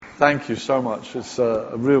Thank you so much. It's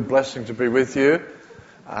a real blessing to be with you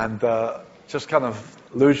and just kind of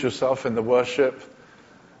lose yourself in the worship.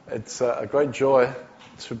 It's a great joy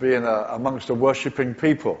to be amongst a worshiping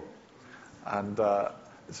people. And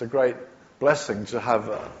it's a great blessing to have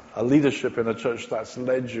a leadership in a church that's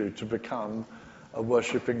led you to become a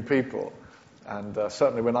worshiping people. And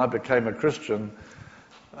certainly when I became a Christian,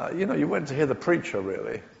 you went to hear the preacher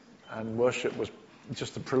really, and worship was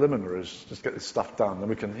just the preliminaries, just get this stuff done, then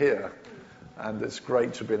we can hear. And it's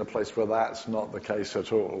great to be in a place where that's not the case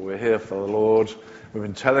at all. We're here for the Lord. We've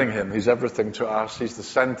been telling him he's everything to us. He's the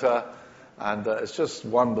center. And it's just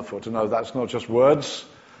wonderful to know that's not just words.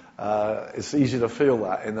 It's easy to feel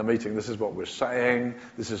that in the meeting. This is what we're saying.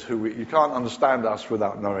 This is you can't understand us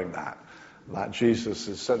without knowing that Jesus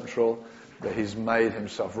is central, that he's made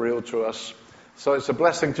himself real to us. So it's a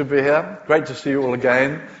blessing to be here. Great to see you all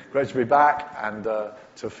again. Great to be back and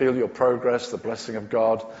to feel your progress, the blessing of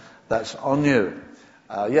God that's on you.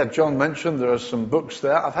 John mentioned there are some books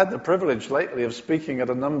there. I've had the privilege lately of speaking at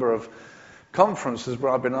a number of conferences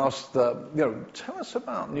where I've been asked, tell us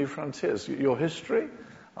about New Frontiers, your history.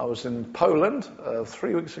 I was in Poland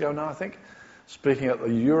 3 weeks ago now, I think, speaking at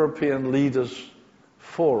the European Leaders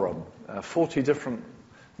Forum. 40 different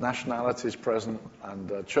nationalities present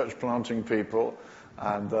and church planting people,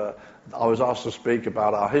 and I was asked to speak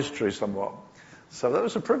about our history somewhat. So that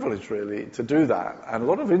was a privilege really to do that, and a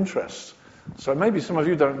lot of interest. So maybe some of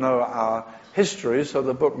you don't know our history, so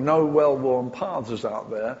the book No Well-Worn Paths is out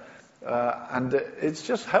there, and it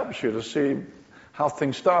just helps you to see how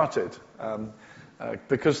things started.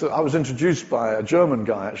 Because I was introduced by a German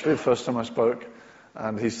guy, actually, the first time I spoke,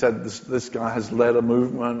 and he said this guy has led a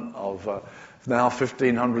movement of now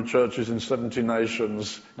 1,500 churches in 70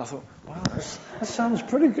 nations. And I thought, wow, that sounds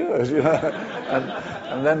pretty good,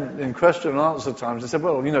 And then in question and answer times, they said,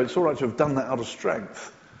 well, it's all right to have done that out of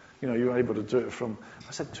strength. You're able to do it from...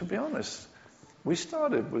 I said, to be honest, we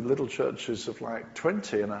started with little churches of like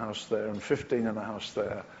 20 in a house there and 15 in a house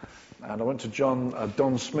there. And I went to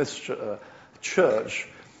Don Smith's church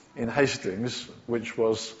in Hastings, which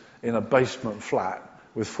was in a basement flat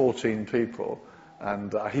with 14 people.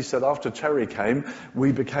 And he said after Terry came,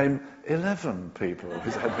 we became 11 people.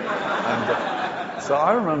 And so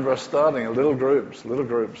I remember us starting in little groups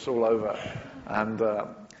all over. And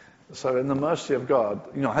so in the mercy of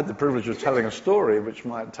God, I had the privilege of telling a story which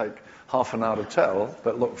might take half an hour to tell,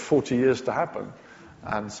 but look, 40 years to happen.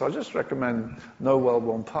 And so I just recommend No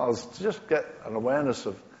Well-Worn Paths to just get an awareness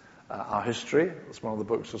of our history. It's one of the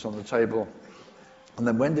books that's on the table. And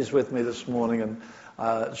then Wendy's with me this morning,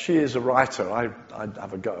 and she is a writer. I'd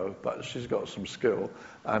have a go, but she's got some skill.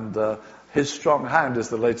 And His Strong Hand is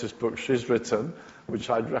the latest book she's written, which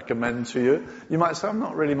I'd recommend to you. You might say, I'm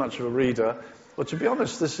not really much of a reader. Well, to be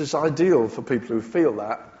honest, this is ideal for people who feel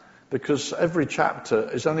that, because every chapter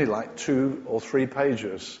is only like 2 or 3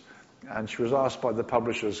 pages. And she was asked by the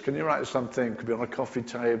publishers, can you write something, could be on a coffee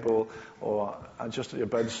table or just at your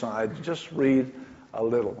bedside, just read a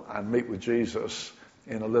little and meet with Jesus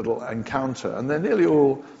in a little encounter. And they're nearly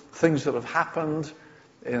all things that have happened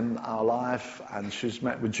in our life, and she's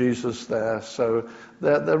met with Jesus there. So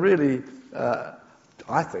they're really,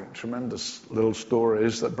 I think, tremendous little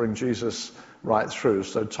stories that bring Jesus right through.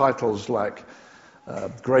 So titles like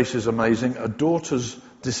Grace is Amazing, A Daughter's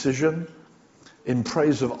Decision, In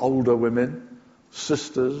Praise of Older Women,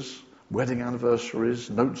 Sisters, Wedding Anniversaries,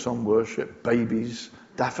 Notes on Worship, Babies,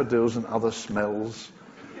 Daffodils and Other Smells,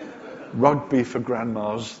 Rugby for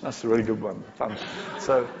Grandmas. That's a really good one. Fun.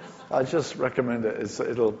 So I just recommend it.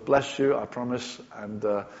 It'll bless you, I promise, and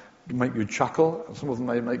make you chuckle. Some of them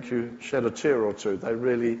may make you shed a tear or two. They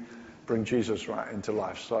really bring Jesus right into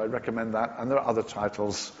life. So I recommend that. And there are other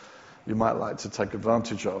titles you might like to take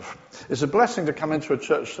advantage of. It's a blessing to come into a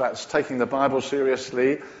church that's taking the Bible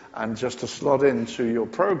seriously and just to slot into your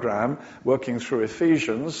program, working through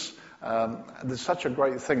Ephesians. It's such a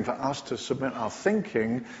great thing for us to submit our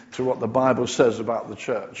thinking to what the Bible says about the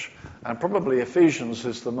church. And probably Ephesians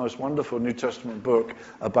is the most wonderful New Testament book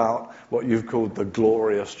about what you've called the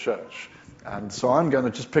glorious church. And so I'm going to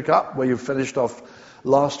just pick up where you finished off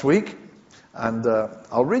last week. And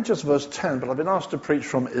I'll read just verse 10, but I've been asked to preach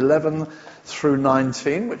from 11 through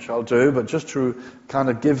 19, which I'll do, but just to kind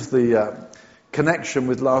of give the connection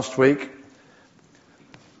with last week.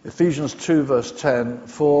 Ephesians 2 verse 10,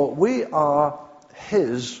 for we are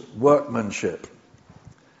his workmanship.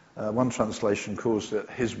 One translation calls it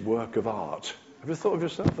his work of art. Have you thought of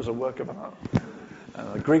yourself as a work of art?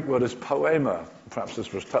 The Greek word is poema. Perhaps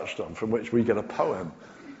this was touched on, from which we get a poem.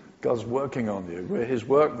 God's working on you. We're his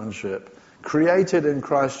workmanship, created in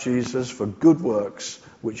Christ Jesus for good works,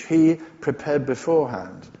 which he prepared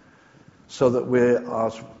beforehand so that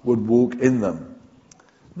would walk in them.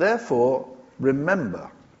 Therefore, remember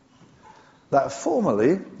that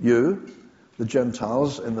formerly you, the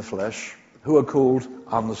Gentiles in the flesh, who are called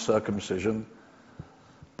uncircumcision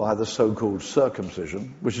by the so-called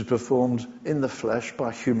circumcision, which is performed in the flesh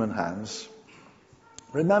by human hands,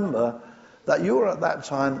 remember that you were at that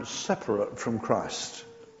time separate from Christ,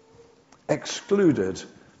 excluded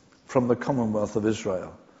from the commonwealth of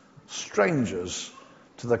Israel, strangers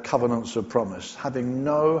to the covenants of promise, having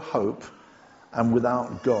no hope and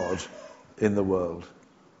without God in the world.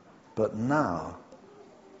 But now,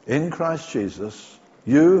 in Christ Jesus,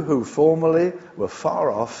 you who formerly were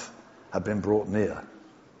far off have been brought near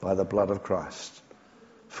by the blood of Christ.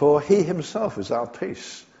 For he himself is our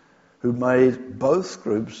peace, who made both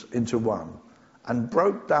groups into one and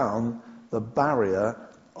broke down the barrier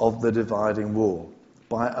of the dividing wall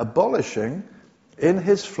by abolishing in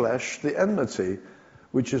his flesh the enmity,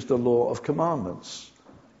 which is the law of commandments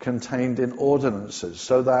contained in ordinances,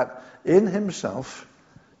 so that in himself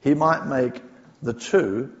he might make the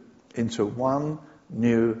two into one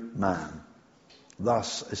new man,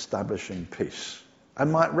 thus establishing peace,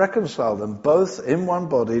 and might reconcile them both in one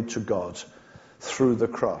body to God through the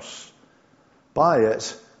cross, by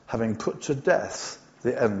it having put to death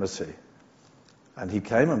the enmity. And he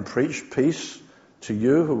came and preached peace to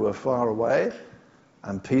you who were far away,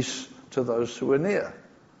 and peace to those who were near.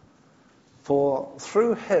 For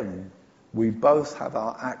through him we both have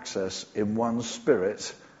our access in one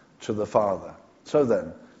Spirit to the Father. So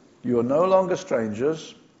then, you are no longer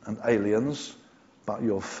strangers and aliens, but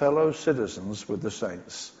your fellow citizens with the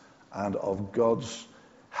saints and of God's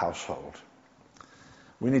household.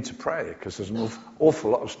 We need to pray because there's an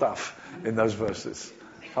awful lot of stuff in those verses.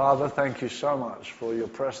 Father, thank you so much for your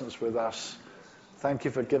presence with us. Thank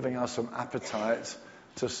you for giving us an appetite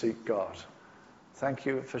to seek God. Thank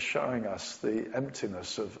you for showing us the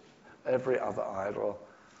emptiness of every other idol.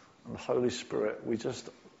 And Holy Spirit, we just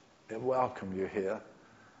welcome you here.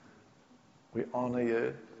 We honor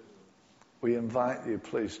you. We invite you,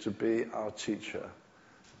 please, to be our teacher.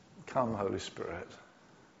 Come, Holy Spirit.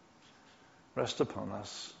 Rest upon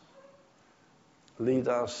us. Lead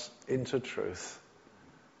us into truth.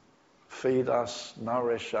 Feed us,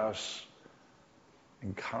 nourish us,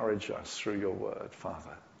 encourage us through your word,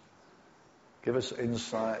 Father. Give us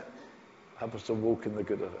insight. Help us to walk in the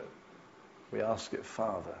good of it. We ask it,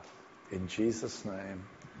 Father, in Jesus' name.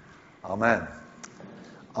 Amen.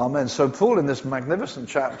 Amen. So Paul, in this magnificent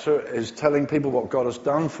chapter, is telling people what God has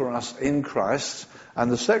done for us in Christ.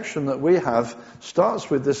 And the section that we have starts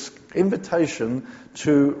with this invitation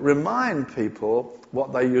to remind people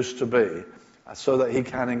what they used to be, so that he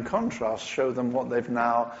can, in contrast, show them what they've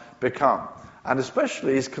now become. And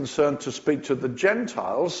especially he's concerned to speak to the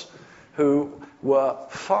Gentiles who were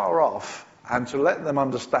far off and to let them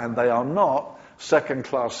understand they are not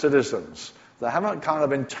second-class citizens. They haven't kind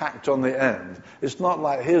of been tacked on the end. It's not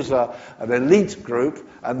like here's an elite group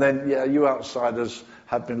and then, you outsiders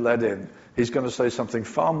have been let in. He's going to say something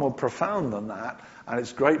far more profound than that. And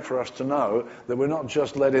it's great for us to know that we're not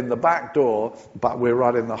just let in the back door, but we're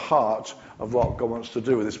right in the heart of what God wants to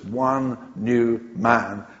do with this one new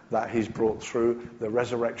man that he's brought through the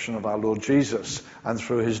resurrection of our Lord Jesus and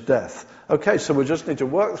through his death. Okay, so we just need to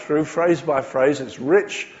work through phrase by phrase. It's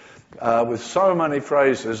rich with so many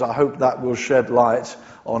phrases. I hope that will shed light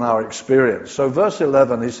on our experience. So verse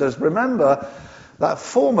 11, he says, remember that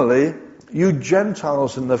formerly you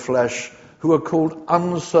Gentiles in the flesh who are called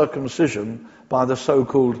uncircumcision by the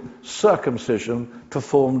so-called circumcision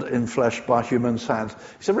performed in flesh by human hands.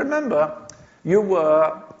 He said, remember, you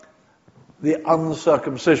were the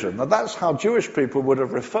uncircumcision. Now that's how Jewish people would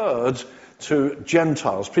have referred to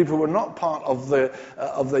Gentiles. People were not part of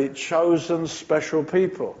the chosen special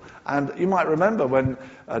people. And you might remember when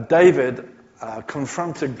David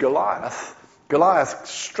confronted Goliath. Goliath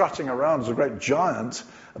strutting around as a great giant,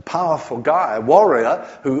 a powerful guy, a warrior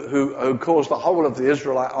who caused the whole of the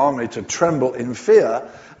Israelite army to tremble in fear.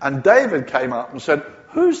 And David came up and said,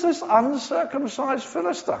 who's this uncircumcised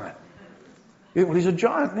Philistine? Well, he's a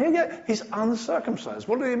giant. Yeah, he's uncircumcised.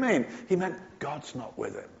 What do you mean? He meant God's not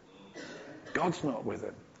with him. God's not with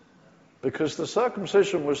him. Because the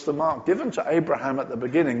circumcision was the mark given to Abraham at the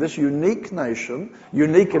beginning. This unique nation,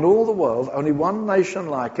 unique in all the world, only one nation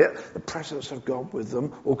like it, the presence of God with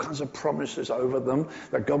them, all kinds of promises over them,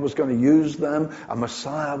 that God was going to use them, a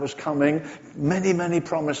Messiah was coming, many, many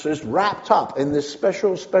promises wrapped up in this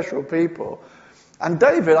special, special people. And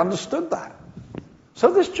David understood that.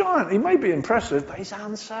 So this giant, he may be impressive, but he's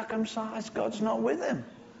uncircumcised. God's not with him.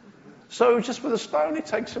 So just with a stone, he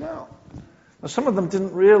takes him out. And some of them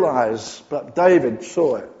didn't realize, but David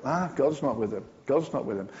saw it. God's not with him. God's not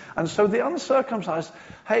with him. And so the uncircumcised,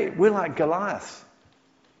 hey, we're like Goliath.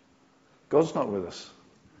 God's not with us.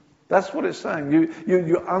 That's what it's saying.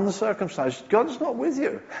 You're uncircumcised. God's not with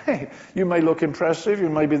you. Hey, you may look impressive. You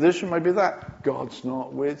may be this, you may be that. God's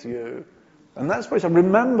not with you. And that's where he said,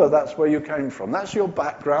 remember that's where you came from. That's your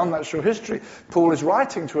background. That's your history. Paul is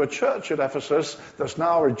writing to a church at Ephesus that's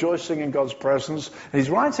now rejoicing in God's presence. And he's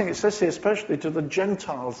writing, it says here, especially to the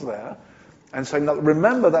Gentiles there, and saying that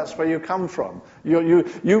remember that's where you come from. You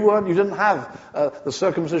didn't have the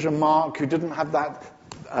circumcision mark. You didn't have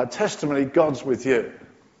that testimony. God's with you.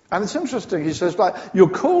 And it's interesting. He says, like, you're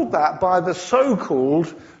called that by the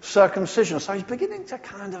so-called circumcision. So he's beginning to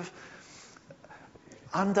kind of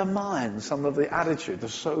undermine some of the attitude, the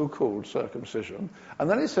so-called circumcision. And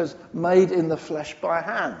then it says, made in the flesh by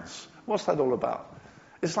hands. What's that all about?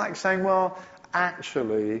 It's like saying, well,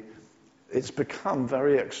 actually, it's become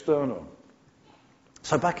very external.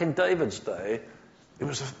 So back in David's day, it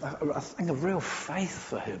was a thing of real faith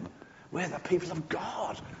for him. We're the people of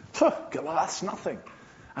God. Goliath's nothing.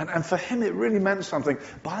 And for him, it really meant something.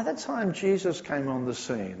 By the time Jesus came on the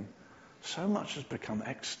scene, so much has become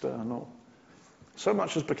external. So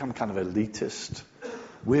much has become kind of elitist.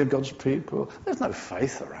 We're God's people. There's no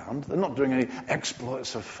faith around. They're not doing any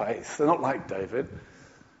exploits of faith. They're not like David.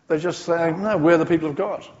 They're just saying, no, we're the people of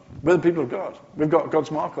God. We're the people of God. We've got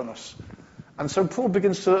God's mark on us. And so Paul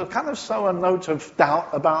begins to kind of sow a note of doubt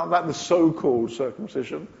about that, the so-called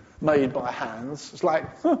circumcision made by hands. It's like,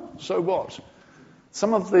 so what?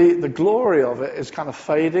 Some of the glory of it is kind of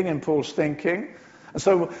fading in Paul's thinking. And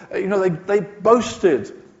so, they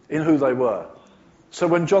boasted in who they were. So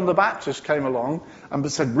when John the Baptist came along and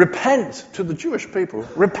said, repent to the Jewish people,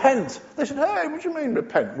 repent. They said, hey, what do you mean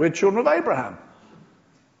repent? We're children of Abraham.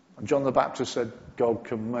 And John the Baptist said, God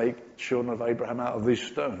can make children of Abraham out of these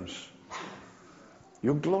stones.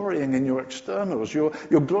 You're glorying in your externals. You're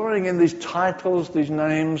glorying in these titles, these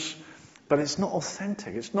names, but it's not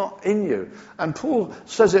authentic. It's not in you. And Paul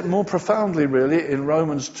says it more profoundly, really, in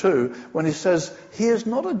Romans 2, when he says, he is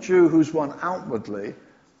not a Jew who's one outwardly,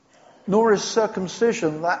 nor is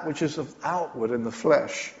circumcision that which is of outward in the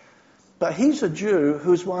flesh. But he's a Jew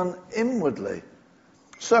who's one inwardly.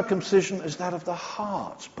 Circumcision is that of the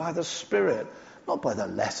heart, by the Spirit, not by the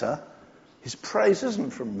letter. His praise isn't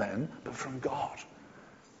from men, but from God.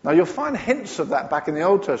 Now you'll find hints of that back in the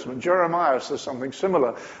Old Testament. Jeremiah says something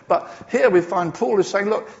similar. But here we find Paul is saying,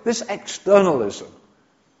 look, this externalism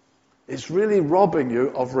is really robbing you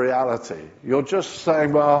of reality. You're just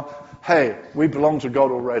saying, well, hey, we belong to God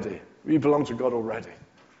already. We belong to God already.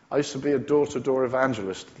 I used to be a door-to-door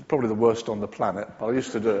evangelist, probably the worst on the planet, but I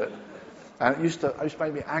used to do it. And it used to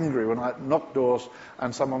make me angry when I knocked doors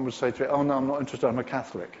and someone would say to me, oh no, I'm not interested, I'm a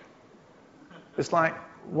Catholic. It's like,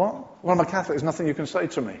 what? Well, I'm a Catholic, there's nothing you can say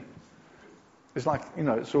to me. It's like,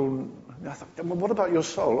 it's all, I thought, well, what about your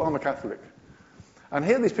soul? Oh, I'm a Catholic. And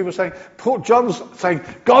here these people saying, John's saying,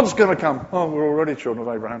 God's going to come. Oh, we're already children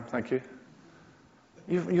of Abraham, thank you.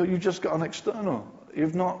 You've just got an external.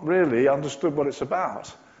 You've not really understood what it's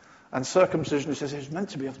about. And circumcision, he says, is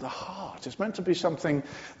meant to be of the heart. It's meant to be something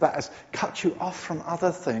that has cut you off from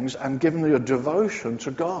other things and given you a devotion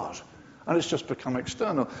to God. And it's just become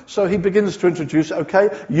external. So he begins to introduce,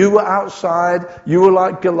 okay, you were outside, you were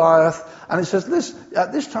like Goliath. And he says,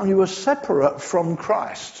 at this time you were separate from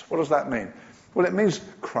Christ. What does that mean? Well, it means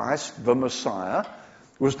Christ, the Messiah,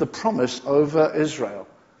 was the promise over Israel.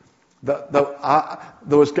 That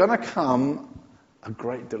there was going to come a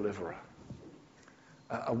great deliverer,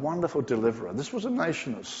 a wonderful deliverer. This was a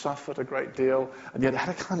nation that suffered a great deal, and yet had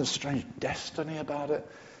a kind of strange destiny about it.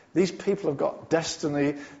 These people have got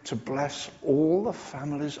destiny to bless all the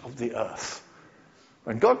families of the earth.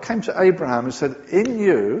 When God came to Abraham and said, in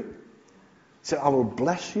you, he said, I will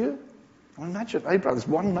bless you. Well, imagine Abraham, this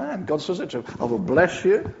one man, God says it to him, I will bless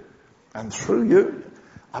you, and through you,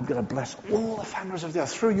 I'm going to bless all the families of the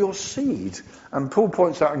earth through your seed. And Paul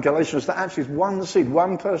points out in Galatians that actually it's one seed,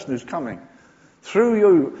 one person who's coming. Through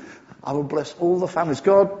you, I will bless all the families.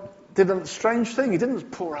 God did a strange thing. He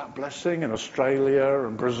didn't pour out blessing in Australia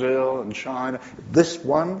and Brazil and China. This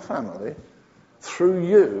one family, through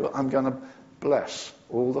you, I'm going to bless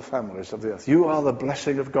all the families of the earth. You are the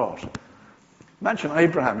blessing of God. Imagine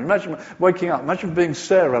Abraham. Imagine waking up. Imagine being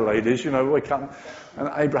Sarah, ladies. Wake up and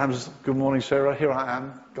Abraham's, good morning, Sarah. Here I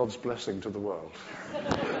am. God's blessing to the world.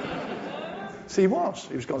 See, he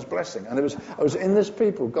was God's blessing. And it was in this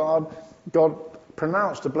people, God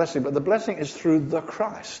pronounced a blessing. But the blessing is through the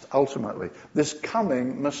Christ, ultimately. This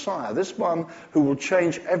coming Messiah. This one who will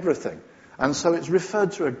change everything. And so it's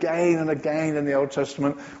referred to again and again in the Old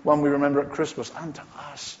Testament, one we remember at Christmas. Unto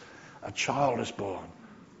us a child is born.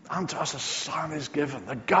 Unto us a son is given.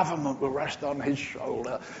 The government will rest on his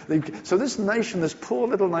shoulder. So this nation, this poor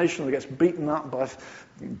little nation that gets beaten up by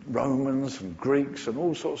Romans and Greeks and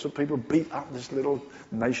all sorts of people, beat up this little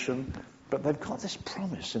nation. But they've got this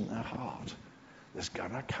promise in their heart. There's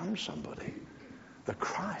going to come somebody. The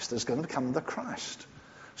Christ. There's going to come the Christ.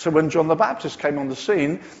 So when John the Baptist came on the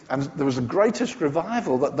scene, and there was the greatest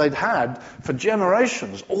revival that they'd had for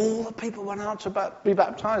generations, all the people went out to be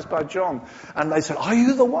baptized by John. And they said, "Are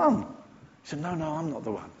you the one?" He said, No, I'm not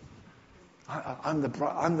the one.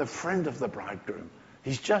 I'm the friend of the bridegroom.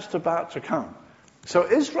 He's just about to come. So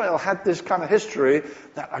Israel had this kind of history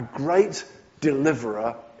that a great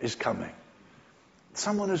deliverer is coming.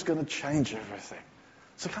 Someone who's going to change everything.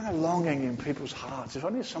 It's a kind of longing in people's hearts. If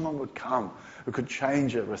only someone would come who could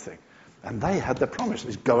change everything. And they had the promise.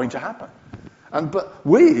 It's going to happen. But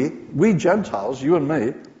we Gentiles, you and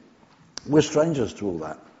me, we're strangers to all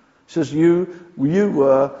that. He says, you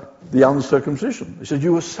were the uncircumcision. He says,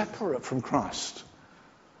 you were separate from Christ.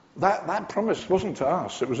 That promise wasn't to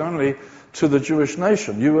us. It was only to the Jewish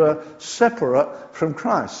nation. You were separate from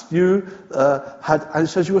Christ. And it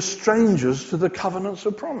says you were strangers to the covenants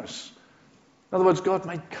of promise. In other words, God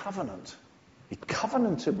made covenant. He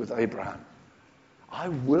covenanted with Abraham. I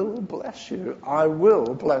will bless you. I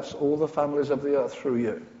will bless all the families of the earth through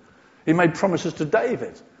you. He made promises to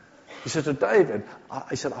David. He said to David,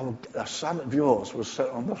 he said, a son of yours will sit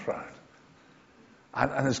on the throne.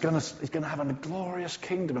 And he's going to have a glorious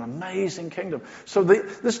kingdom, an amazing kingdom. So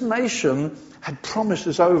this nation had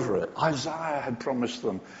promises over it. Isaiah had promised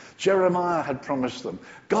them. Jeremiah had promised them.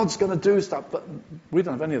 God's going to do stuff, but we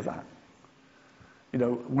don't have any of that. You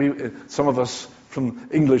know, some of us from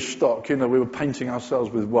English stock, we were painting ourselves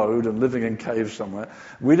with woad and living in caves somewhere.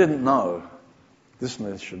 We didn't know. This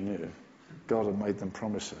nation knew. God had made them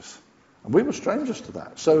promises. And we were strangers to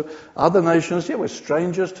that. So other nations, we're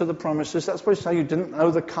strangers to the promises. That's what he's saying. You didn't know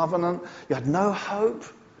the covenant. You had no hope.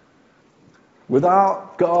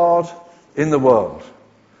 Without God in the world.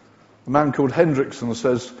 A man called Hendrickson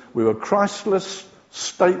says, we were Christless,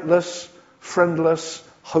 stateless, friendless,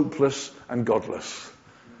 hopeless, and godless.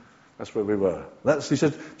 That's where we were. He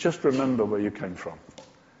said, just remember where you came from.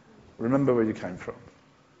 Remember where you came from.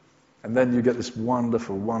 And then you get this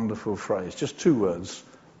wonderful, wonderful phrase. Just 2 words.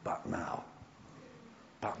 But now.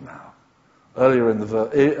 But now. Earlier in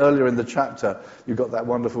the chapter, you got that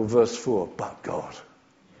wonderful verse 4. But God.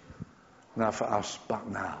 Now for us, but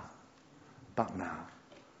now. But now.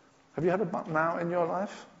 Have you had a but now in your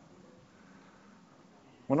life?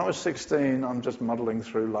 When I was 16, I'm just muddling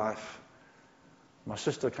through life. My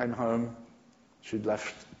sister came home. She'd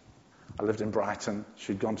left. I lived in Brighton.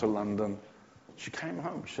 She'd gone to London. She came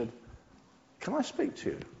home. She said, "Can I speak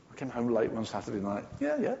to you?" I came home late one Saturday night.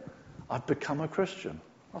 Yeah. I've become a Christian.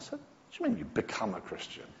 I said, "What do you mean you become a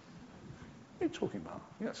Christian? What are you talking about?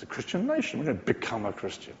 It's a Christian nation. We're going to become a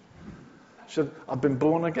Christian." She said, "I've been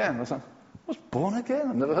born again." I said, "What's born again?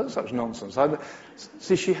 I've never heard such nonsense."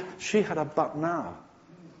 See, she had a but now.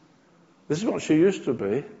 This is what she used to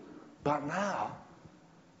be. But now.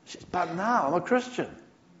 But now I'm a Christian.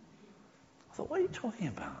 I thought, what are you talking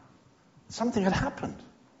about? Something had happened.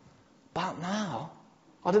 But now.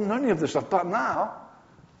 I didn't know any of this stuff. But now.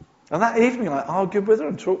 And that evening I argued with her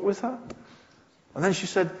and talked with her. And then she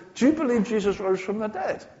said, "Do you believe Jesus rose from the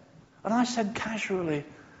dead?" And I said casually,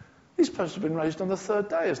 "He's supposed to have been raised on the 3rd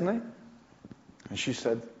day, isn't he?" And she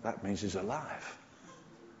said, "That means he's alive."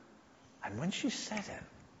 And when she said it,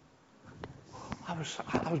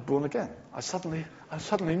 I was born again. I suddenly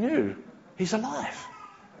knew he's alive.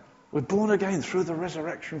 We're born again through the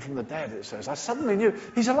resurrection from the dead, it says. I suddenly knew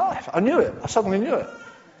he's alive. I knew it. I suddenly knew it.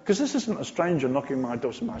 Because this isn't a stranger knocking my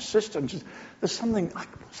door. It's my sister. There's something,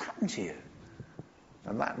 what's happened to you?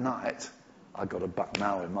 And that night, I got a but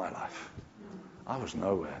now in my life. I was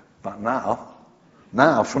nowhere. But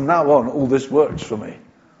now, from now on, all this works for me.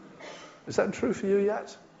 Is that true for you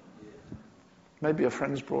yet? Maybe a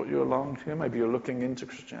friend's brought you along here. Maybe you're looking into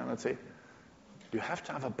Christianity. You have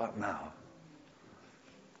to have a but now.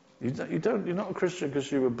 You're not a Christian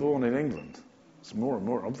because you were born in England. It's more and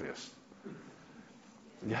more obvious.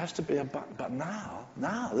 There has to be a but now,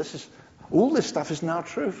 all this stuff is now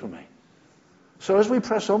true for me. So as we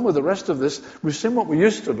press on with the rest of this, we've seen what we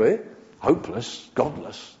used to be, hopeless,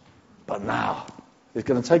 godless, but now. It's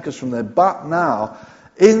going to take us from there. But now,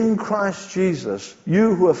 in Christ Jesus,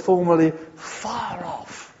 you who were formerly far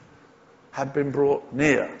off have been brought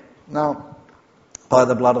near. Now, by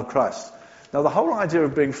the blood of Christ. Now, the whole idea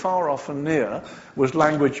of being far off and near was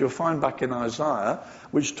language you'll find back in Isaiah,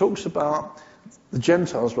 which talks about the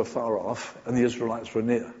Gentiles were far off and the Israelites were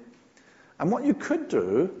near. And what you could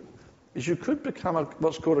do is you could become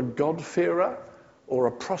what's called a God-fearer or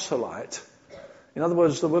a proselyte. In other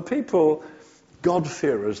words, there were people,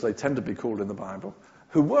 God-fearers they tend to be called in the Bible,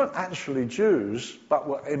 who weren't actually Jews but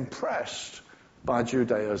were impressed by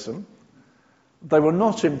Judaism. They were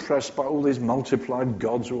not impressed by all these multiplied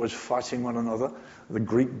gods always fighting one another, the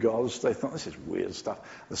Greek gods. They thought, this is weird stuff.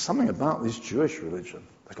 There's something about this Jewish religion.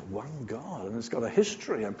 They've got one God, and it's got a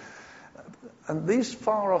history. And these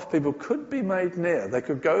far-off people could be made near. They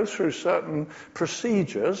could go through certain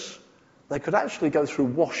procedures. They could actually go through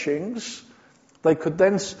washings. They could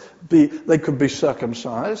then be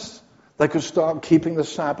circumcised. They could start keeping the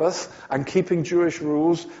Sabbath and keeping Jewish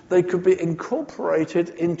rules. They could be incorporated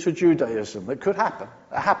into Judaism. It could happen.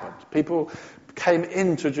 It happened. People came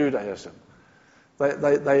into Judaism.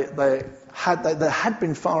 They had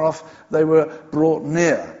been far off. They were brought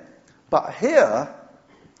near. But here,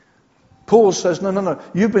 Paul says, no.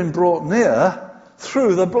 You've been brought near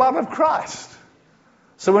through the blood of Christ.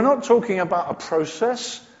 So we're not talking about a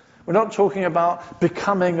process. We're not talking about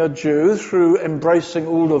becoming a Jew through embracing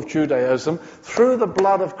all of Judaism. Through the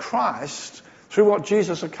blood of Christ, through what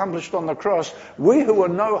Jesus accomplished on the cross, we who were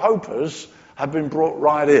no hopers have been brought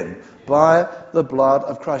right in by the blood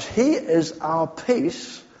of Christ. He is our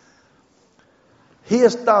peace. He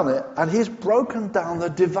has done it, and he's broken down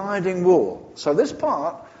the dividing wall. So this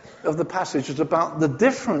part of the passage is about the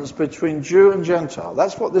difference between Jew and Gentile.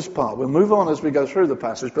 That's what this part, we'll move on as we go through the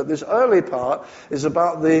passage, but this early part is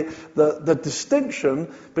about the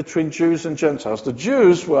distinction between Jews and Gentiles. The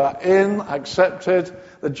Jews were in, accepted,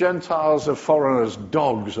 the Gentiles are foreigners,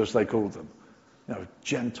 dogs as they called them.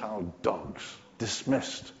 Gentile dogs,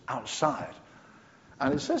 dismissed, outside.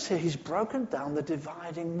 And it says here, he's broken down the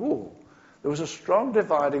dividing wall. There was a strong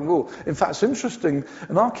dividing wall. In fact, it's interesting,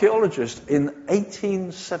 an archaeologist in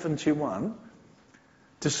 1871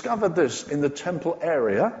 discovered this in the temple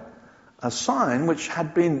area, a sign which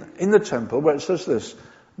had been in the temple where it says this: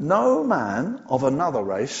 no man of another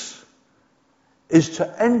race is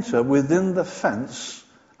to enter within the fence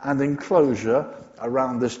and enclosure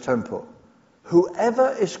around this temple.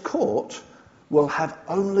 Whoever is caught will have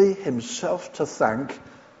only himself to thank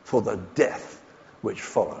for the death which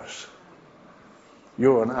follows.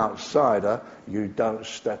 You're an outsider, you don't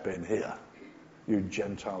step in here. You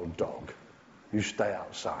Gentile dog. You stay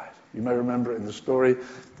outside. You may remember in the story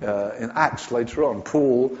in Acts later on,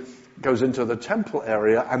 Paul goes into the temple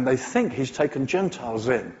area and they think he's taken Gentiles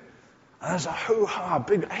in. And there's a hoo-ha,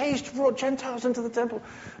 big, hey, he's brought Gentiles into the temple.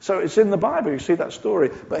 So it's in the Bible, you see that story.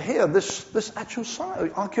 But here, this actual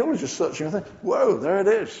site, archaeologists searching, I think, whoa, there it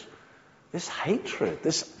is. This hatred,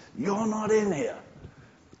 you're not in here.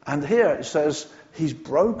 And here it says, he's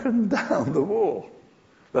broken down the wall.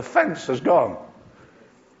 The fence has gone.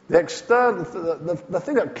 The external, the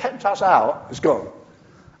thing that kept us out is gone.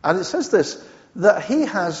 And it says this, that he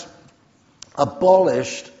has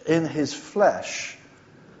abolished in his flesh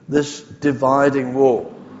this dividing wall,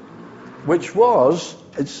 which was,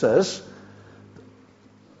 it says,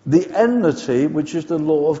 the enmity which is the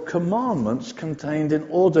law of commandments contained in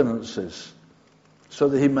ordinances, so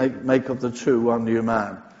that he make of the two one new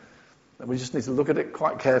man. And we just need to look at it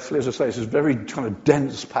quite carefully. As I say, it's a very kind of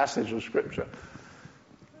dense passage of Scripture.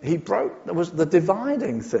 The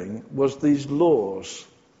dividing thing was these laws.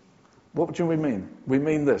 What do we mean? We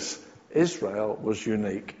mean this. Israel was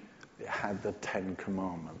unique. It had the Ten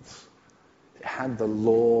Commandments. It had the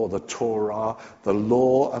law, the Torah, the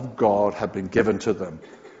law of God had been given to them.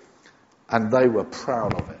 And they were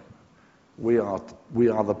proud of it. We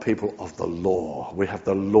are the people of the law. We have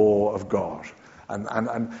the law of God. And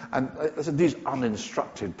these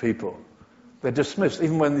uninstructed people, they're dismissed.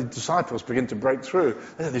 Even when the disciples begin to break through,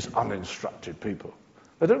 they're these uninstructed people.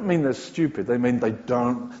 They don't mean they're stupid. They mean they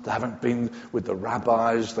haven't been with the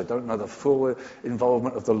rabbis. They don't know the full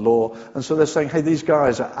involvement of the law. And so they're saying, hey, these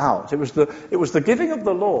guys are out. It was the giving of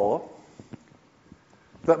the law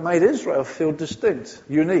that made Israel feel distinct,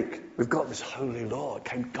 unique. We've got this holy law.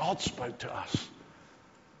 God spoke to us.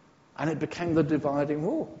 And it became the dividing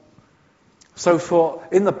wall. So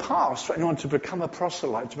in the past, for anyone to become a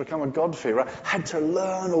proselyte, to become a God-fearer, had to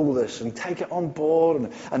learn all this and take it on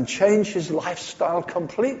board and change his lifestyle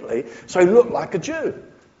completely so he looked like a Jew.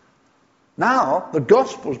 Now, the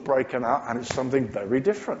gospel's broken out and it's something very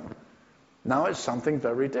different. Now,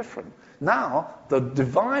 the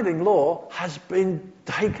dividing law has been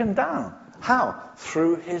taken down. How?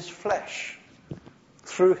 Through his flesh.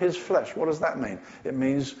 Through his flesh. What does that mean? It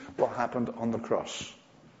means what happened on the cross.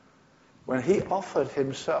 when he offered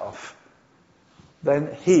himself,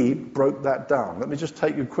 then he broke that down. Let me just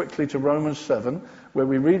take you quickly to Romans 7, where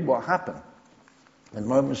we read what happened. In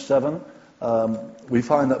Romans 7, we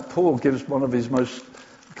find that Paul gives one of his most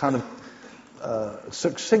kind of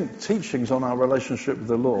succinct teachings on our relationship with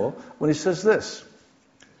the law when he says this: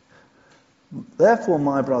 "Therefore,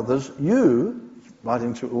 my brothers, you,"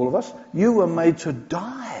 writing to all of us, "you were made to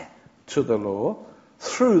die to the law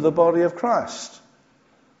through the body of Christ,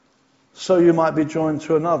 so you might be joined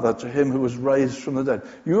to another, to him who was raised from the dead."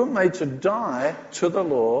 You were made to die to the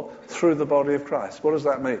law through the body of Christ. What does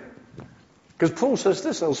that mean? Because Paul says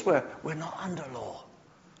this elsewhere: we're not under law,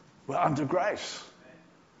 we're under grace.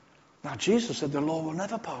 Now, Jesus said the law will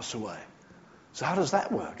never pass away. So how does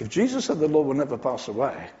that work? If Jesus said the law will never pass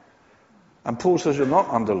away, and Paul says you're not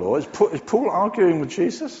under law, is Paul arguing with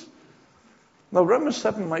Jesus? No, Romans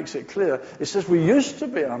 7 makes it clear. It says we used to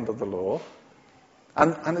be under the law,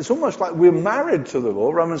 and it's almost like we're married to the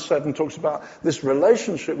law. Romans 7 talks about this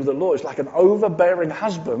relationship with the law. It's like an overbearing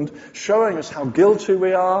husband showing us how guilty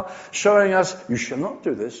we are, showing us, you shall not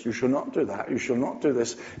do this, you shall not do that, you shall not do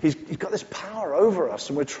this. He's got this power over us,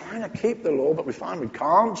 and we're trying to keep the law, but we find we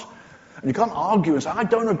can't. And you can't argue and say, I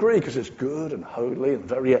don't agree, because it's good and holy and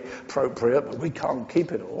very appropriate, but we can't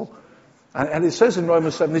keep it all. And it says in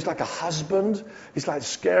Romans 7, he's like a husband. He's like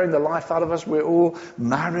scaring the life out of us. We're all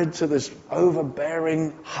married to this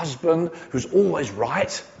overbearing husband who's always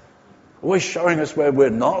right, always showing us where we're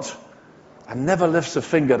not, and never lifts a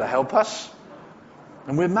finger to help us.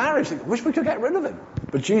 And we're married. I wish we could get rid of him.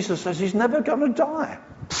 But Jesus says he's never going to die.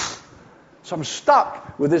 So I'm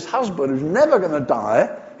stuck with this husband who's never going to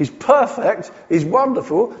die. He's perfect. He's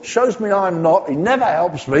wonderful. Shows me I'm not. He never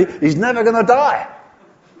helps me. He's never going to die.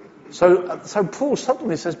 So Paul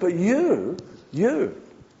suddenly says, but you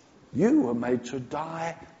were made to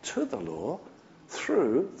die to the law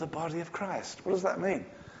through the body of Christ. What does that mean?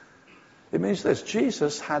 It means this: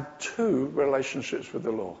 Jesus had two relationships with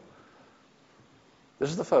the law. This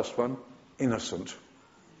is the first one: innocent.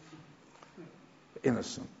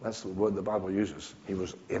 Innocent. That's the word the Bible uses. He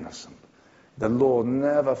was innocent. The law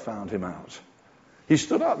never found him out. He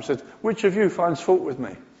stood up and said, which of you finds fault with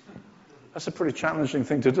me? That's a pretty challenging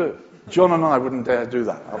thing to do. John and I wouldn't dare do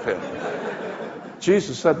that up here.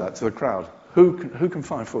 Jesus said that to the crowd. Who can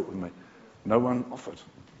find fault with me? No one offered.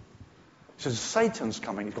 He says, Satan's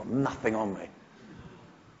coming, he's got nothing on me.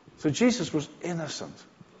 So Jesus was innocent.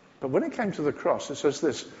 But when it came to the cross, it says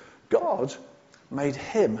this: God made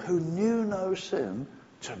him who knew no sin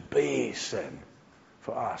to be sin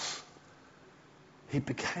for us. He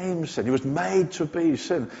became sin. He was made to be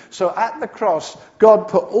sin. So at the cross, God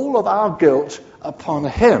put all of our guilt upon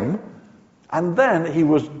him, and then he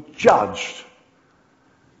was judged.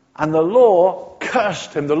 And the law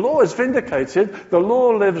cursed him. The law is vindicated. The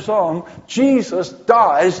law lives on. Jesus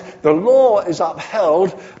dies. The law is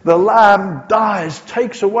upheld. The Lamb dies,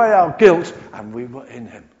 takes away our guilt, and we were in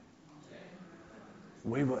him.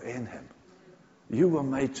 We were in him. You were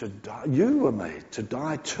made to die. You were made to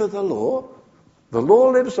die to the law. The law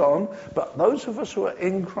lives on, but those of us who are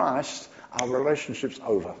in Christ, our relationship's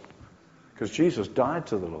over. Because Jesus died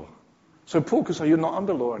to the law. So Paul can say, you're not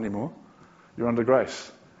under law anymore. You're under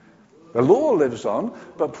grace. The law lives on,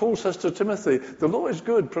 but Paul says to Timothy, the law is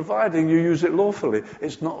good, providing you use it lawfully.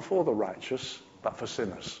 It's not for the righteous, but for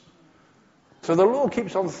sinners. So the law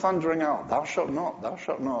keeps on thundering out, thou shalt not, thou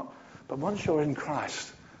shalt not. But once you're in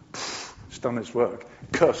Christ, it's done its work.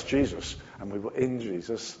 Curse Jesus, and we were in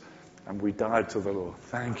Jesus, and we died to the law.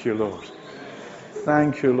 Thank you, Lord.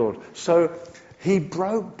 Thank you, Lord. So he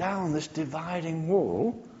broke down this dividing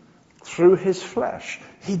wall through his flesh.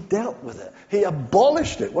 He dealt with it. He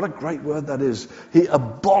abolished it. What a great word that is. He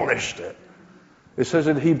abolished it. It says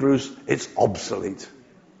in Hebrews, it's obsolete.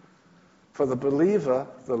 For the believer,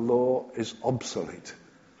 the law is obsolete.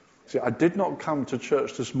 See, I did not come to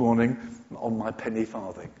church this morning on my penny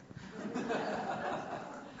farthing.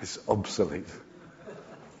 It's obsolete.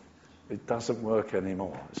 It doesn't work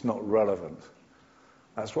anymore. It's not relevant.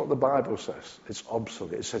 That's what the Bible says. It's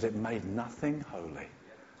obsolete. It says it made nothing holy.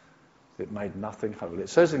 It made nothing holy. It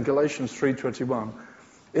says in Galatians 3:21,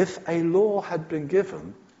 if a law had been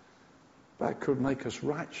given that could make us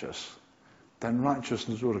righteous, then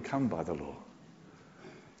righteousness would have come by the law.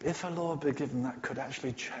 If a law had been given that could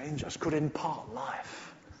actually change us, could impart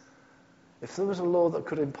life. If there was a law that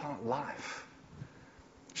could impart life.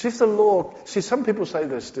 See, if the law... See, some people say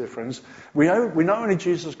this, dear friends. We know only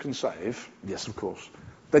Jesus can save. Yes, of course.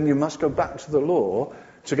 Then you must go back to the law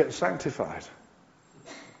to get sanctified.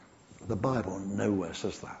 The Bible nowhere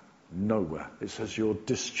says that. Nowhere. It says you're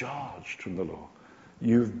discharged from the law.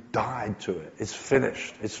 You've died to it. It's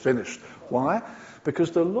finished. It's finished. Why?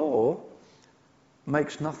 Because the law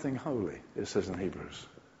makes nothing holy, it says in Hebrews.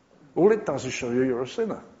 All it does is show you you're a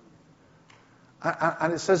sinner.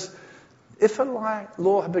 And it says, if a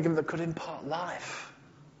law had been given that could impart life.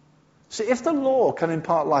 See, if the law can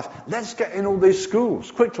impart life, let's get in all these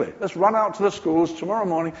schools quickly. Let's run out to the schools tomorrow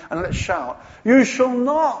morning and let's shout, you shall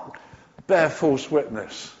not bear false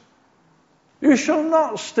witness. You shall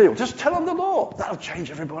not steal. Just tell them the law. That'll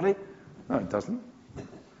change everybody. No, it doesn't.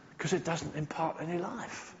 Because it doesn't impart any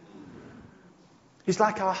life. He's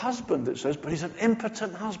like our husband, it says, but he's an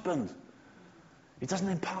impotent husband. He doesn't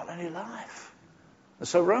impart any life. And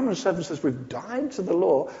so Romans 7 says we've died to the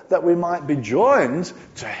law that we might be joined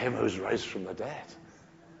to him who's raised from the dead.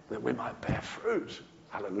 That we might bear fruit.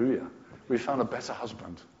 Hallelujah. We found a better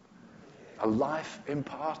husband. A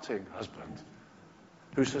life-imparting husband.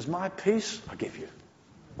 Who says, my peace, I give you.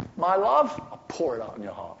 My love, I'll pour it out in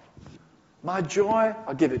your heart. My joy,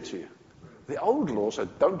 I'll give it to you. The old law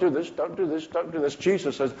said, don't do this, don't do this, don't do this.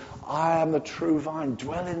 Jesus says, I am the true vine.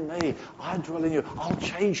 Dwell in me. I dwell in you. I'll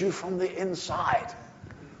change you from the inside.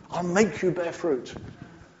 I'll make you bear fruit.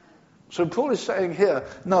 So Paul is saying here,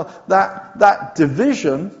 no, that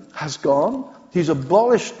division has gone. He's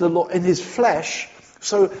abolished the law in his flesh.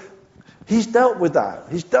 So he's dealt with that.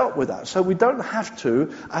 He's dealt with that. So we don't have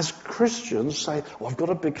to, as Christians, say, well, I've got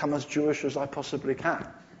to become as Jewish as I possibly can.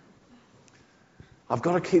 I've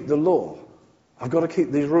got to keep the law. I've got to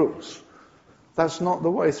keep these rules. That's not the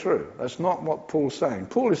way through. That's not what Paul's saying.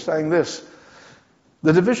 Paul is saying this.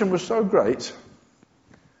 The division was so great,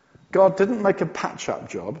 God didn't make a patch-up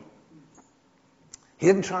job. He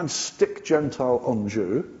didn't try and stick Gentile on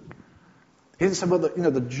Jew. He didn't say, well,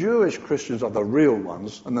 the Jewish Christians are the real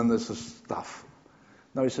ones, and then there's the stuff.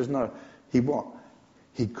 No, he says, no.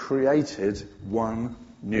 He created one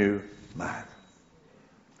new man.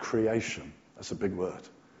 Creation. That's a big word.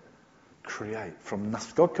 Create from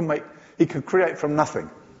nothing. He can create from nothing.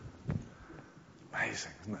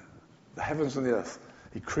 Amazing, isn't it? The heavens and the earth.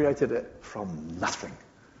 He created it from nothing.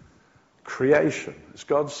 Creation. It's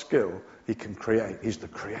God's skill. He can create. He's the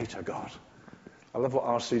creator God. I love what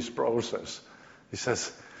R.C. Sproul says. He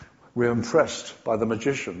says, we're impressed by the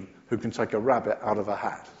magician who can take a rabbit out of a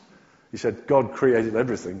hat. He said, God created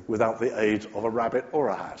everything without the aid of a rabbit or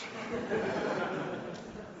a hat.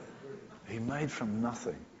 He made from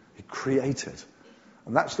nothing. He created.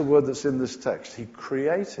 And that's the word that's in this text. He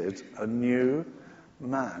created a new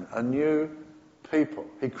man, a new people.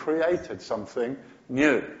 He created something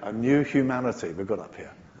new, a new humanity we've got up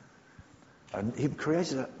here. And he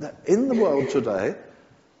created that in the world today,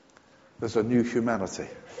 there's a new humanity,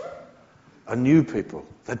 a new people.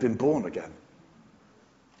 They've been born again.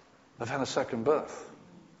 They've had a second birth.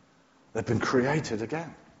 They've been created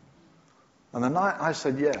again. And the night I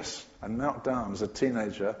said yes and knelt down as a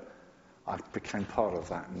teenager, I became part of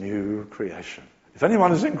that new creation. If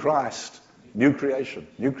anyone is in Christ, new creation,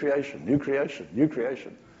 new creation, new creation, new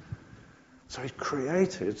creation. So he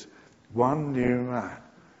created one new man.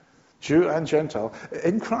 Jew and Gentile.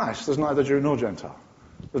 In Christ, there's neither Jew nor Gentile.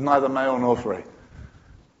 There's neither male nor free.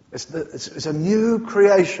 It's a new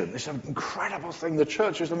creation. It's an incredible thing. The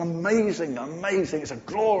church is an amazing, it's a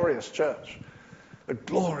glorious church. A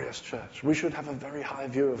glorious church. We should have a very high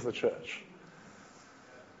view of the church.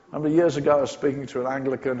 I remember years ago I was speaking to an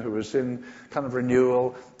Anglican who was in kind of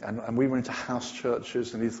renewal, and we went into house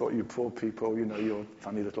churches, and he thought, you poor people, your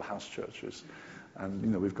funny little house churches.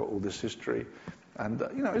 And, we've got all this history. And,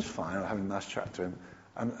 it's fine. I'm having a nice chat to him.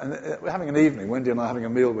 And we're having an evening. Wendy and I are having a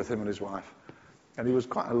meal with him and his wife. And he was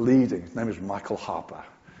quite a leading, his name is Michael Harper.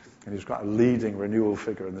 And he was quite a leading renewal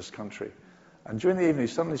figure in this country. And during the evening,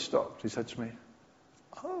 he suddenly stopped. He said to me,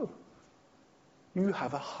 oh, you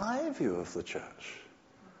have a high view of the church.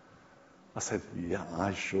 I said, yeah,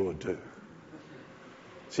 I sure do.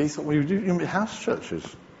 So he thought, well, you mean house churches?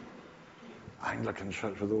 Anglican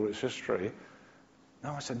church with all its history.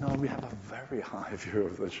 No, I said, no, we have a very high view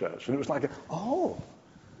of the church. And it was like,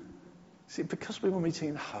 see, because we were meeting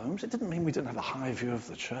in homes, it didn't mean we didn't have a high view of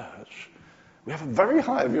the church. We have a very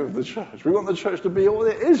high view of the church. We want the church to be all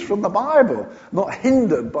it is from the Bible, not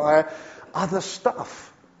hindered by other stuff.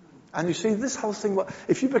 And you see, this whole thing,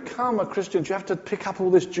 if you become a Christian, you have to pick up all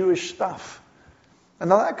this Jewish stuff. And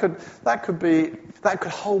now that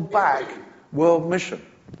could hold back world mission.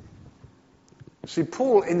 See,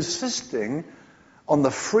 Paul insisting on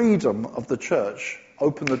the freedom of the church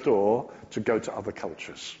opened the door to go to other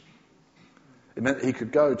cultures. It meant he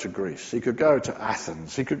could go to Greece, he could go to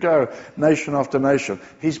Athens, he could go nation after nation.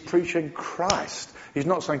 He's preaching Christ. He's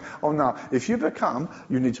not saying, oh no, if you become,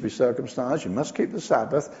 you need to be circumcised, you must keep the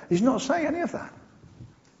Sabbath. He's not saying any of that.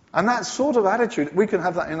 And that sort of attitude, we can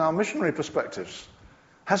have that in our missionary perspectives.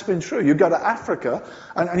 Has been true. You go to Africa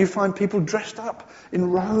and you find people dressed up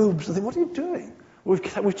in robes and think, what are you doing?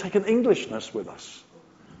 We've taken Englishness with us.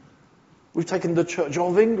 We've taken the Church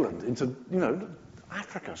of England into,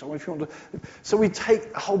 Africa. So we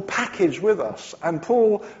take a whole package with us. And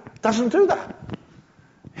Paul doesn't do that.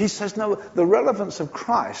 He says, no, the relevance of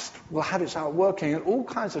Christ will have its outworking in all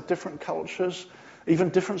kinds of different cultures, even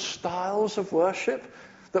different styles of worship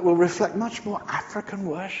that will reflect much more African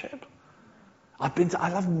worship. I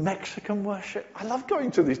love Mexican worship. I love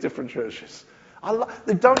going to these different churches.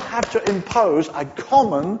 They don't have to impose a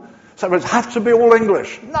common, so it has to be all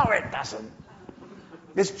English. No, it doesn't.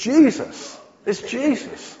 It's Jesus. It's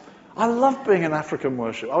Jesus. I love being in African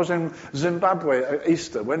worship. I was in Zimbabwe at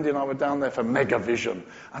Easter. Wendy and I were down there for Megavision,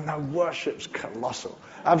 and their worship's colossal.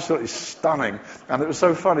 Absolutely stunning. And it was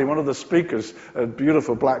so funny. One of the speakers, a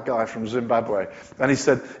beautiful black guy from Zimbabwe, and he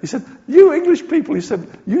said, you English people, he said,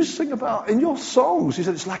 you sing about, in your songs, he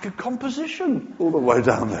said, it's like a composition all the way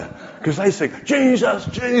down there. Because they sing, Jesus,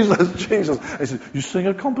 Jesus, Jesus. And he said, you sing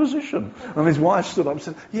a composition. And his wife stood up and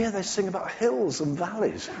said, yeah, they sing about hills and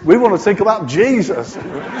valleys. We want to think about Jesus.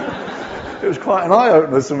 It was quite an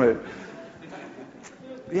eye-opener to me.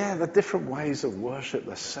 Yeah, the different ways of worship,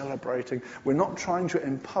 they're celebrating. We're not trying to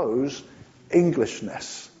impose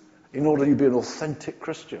Englishness in order to be an authentic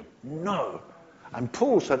Christian. No. And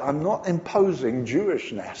Paul said, I'm not imposing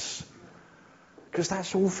Jewishness, because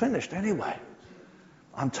that's all finished anyway.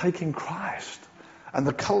 I'm taking Christ. And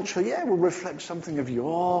the culture, will reflect something of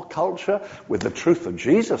your culture with the truth of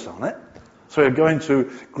Jesus on it. So you're going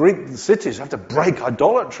to Greek cities, you have to break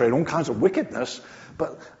idolatry and all kinds of wickedness,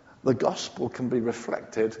 but the gospel can be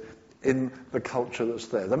reflected in the culture that's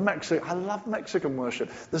there. I love Mexican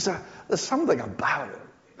worship. There's something about it.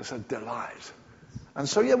 It's a delight. And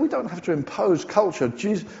so, we don't have to impose culture.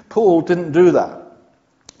 Paul didn't do that.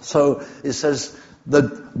 So it says, the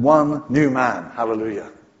one new man.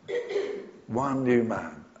 Hallelujah. One new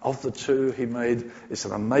man. Of the two he made, it's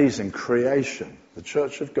an amazing creation. The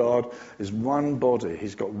Church of God is one body.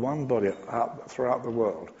 He's got one body throughout the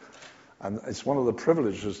world. And it's one of the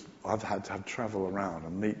privileges I've had to have travel around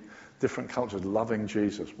and meet different cultures loving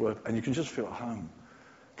Jesus. And you can just feel at home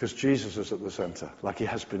because Jesus is at the center, like he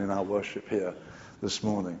has been in our worship here this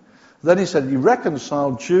morning. Then he said, he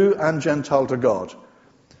reconciled Jew and Gentile to God.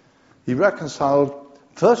 He reconciled,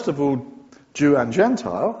 first of all, Jew and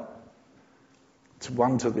Gentile, to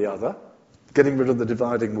one to the other, getting rid of the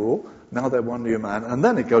dividing wall. Now they're one new man. And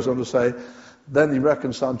then it goes on to say, then he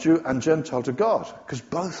reconciled Jew and Gentile to God, because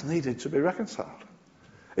both needed to be reconciled.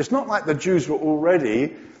 It's not like the Jews were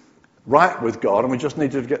already right with God and we just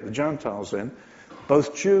needed to get the Gentiles in.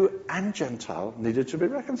 Both Jew and Gentile needed to be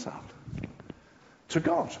reconciled to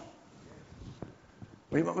God.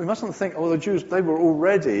 We mustn't think, the Jews, they were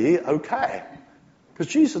already okay.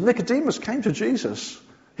 Because Nicodemus came to Jesus.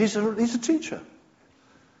 He's a teacher.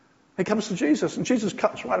 He comes to Jesus, and Jesus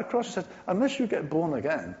cuts right across. He says, unless you get born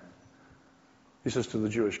again, he says to the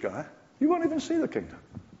Jewish guy, you won't even see the kingdom.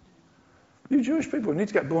 You Jewish people need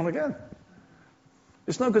to get born again.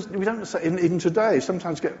 It's not because we don't say, even today,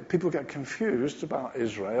 sometimes people get confused about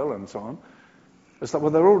Israel and so on. It's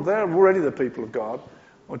like, they're already the people of God.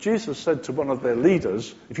 Well, Jesus said to one of their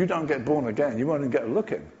leaders, if you don't get born again, you won't even get a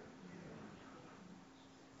look in.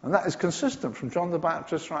 And that is consistent from John the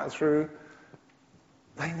Baptist right through.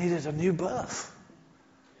 They needed a new birth.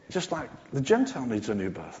 Just like the Gentile needs a new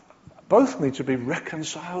birth. Both need to be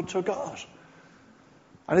reconciled to God.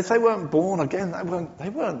 And if they weren't born again, they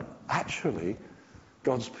weren't actually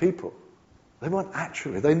God's people. They weren't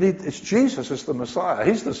actually. It's Jesus is the Messiah.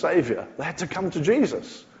 He's the Savior. They had to come to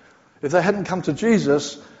Jesus. If they hadn't come to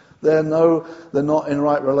Jesus, they're not in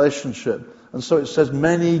right relationship. And so it says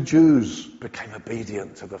many Jews became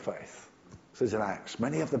obedient to the faith. It says in Acts,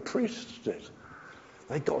 many of the priests did.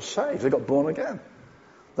 They got saved. They got born again.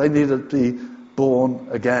 They needed to be born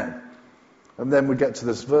again. And then we get to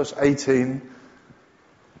this verse 18,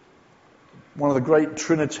 one of the great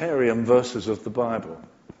Trinitarian verses of the Bible.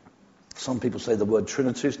 Some people say the word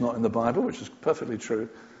Trinity is not in the Bible, which is perfectly true.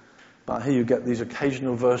 But here you get these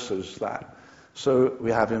occasional verses that. So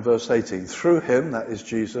we have in verse 18, through him, that is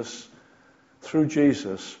Jesus, through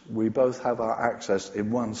Jesus, we both have our access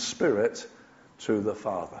in one spirit to the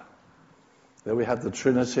Father. There we have the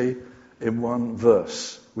Trinity in one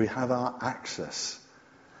verse. We have our access.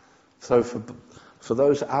 So for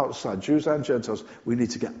those outside, Jews and Gentiles, we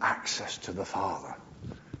need to get access to the Father.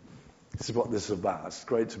 This is what this is about. It's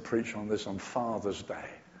great to preach on this on Father's Day.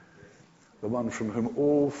 The one from whom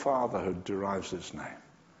all fatherhood derives its name.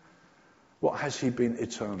 What has he been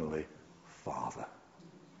eternally? Father.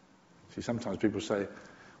 See, sometimes people say,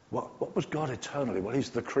 what was God eternally? Well, he's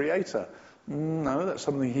the creator. No, that's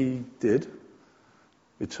something he did.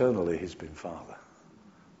 Eternally, he's been Father.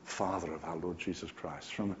 Father of our Lord Jesus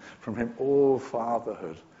Christ. From him, all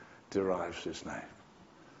fatherhood derives his name.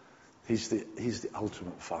 He's the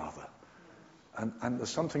ultimate Father. And there's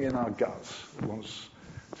something in our guts that wants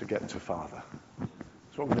to get to Father.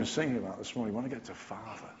 That's what we've been singing about this morning. We want to get to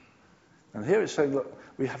Father. And here it's saying, look,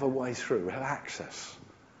 we have a way through. We have access.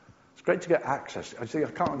 It's great to get access. I think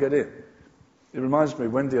I can't get in. It reminds me,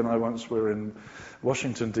 Wendy and I once were in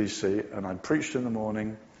Washington, D.C., and I preached in the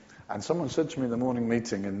morning, and someone said to me in the morning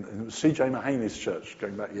meeting, and it was C.J. Mahaney's church,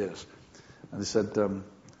 going back years, and they said,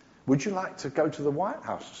 would you like to go to the White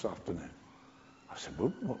House this afternoon? I said,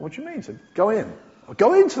 well, what do you mean? He said, go in.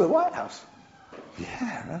 Go into the White House.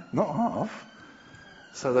 Yeah, not half.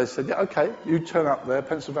 So they said, yeah, okay, you turn up there,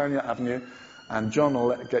 Pennsylvania Avenue, and John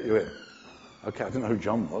will get you in. Okay, I didn't know who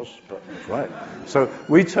John was, but right. So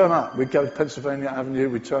we turn up, we go to Pennsylvania Avenue,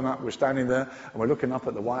 we turn up, we're standing there, and we're looking up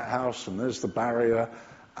at the White House, and there's the barrier,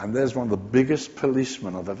 and there's one of the biggest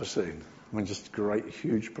policemen I've ever seen. I mean, just great,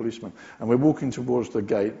 huge policeman. And we're walking towards the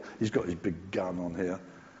gate, he's got his big gun on here,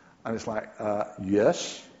 and it's like,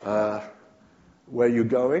 yes, where you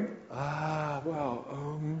going?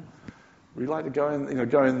 We'd like to go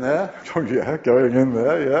in there. Yeah, going in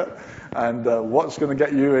there, yeah. And what's going to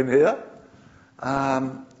get you in here?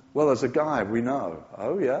 Well, there's a guy we know.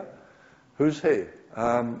 Oh, yeah. Who's he?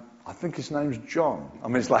 I think his name's John. I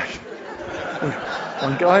mean, it's like,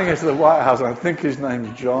 I'm going into the White House and I think his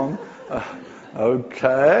name's John.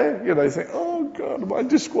 Okay. You think, oh, God, am I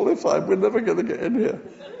disqualified? We're never going to get in here.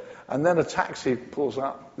 And then a taxi pulls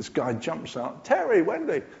up. This guy jumps out. Terry,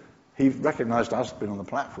 Wendy. He recognized us, been on the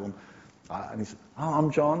platform. And he said, oh,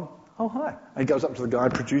 I'm John. Oh, hi. And he goes up to the guy,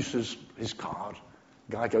 produces his card.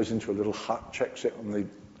 The guy goes into a little hut, checks it on the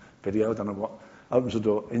video, don't know what, opens the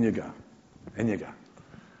door, in you go. In you go.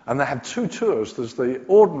 And they had two tours. There's the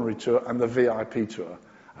ordinary tour and the VIP tour.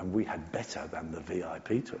 And we had better than the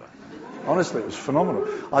VIP tour. Honestly, it was phenomenal.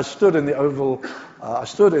 I stood in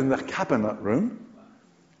the cabinet room,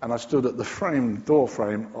 and I stood at the door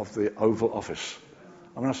frame of the Oval Office.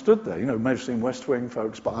 I mean, I stood there. You may have seen West Wing,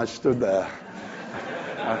 folks, but I stood there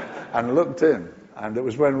and looked in. And it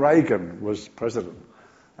was when Reagan was president.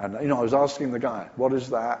 And, I was asking the guy, what is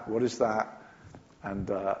that? What is that? And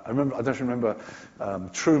I don't remember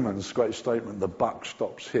Truman's great statement, the buck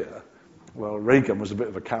stops here. Well, Reagan was a bit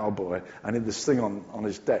of a cowboy, and he had this thing on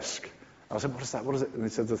his desk. I said, what is that? What is it? And he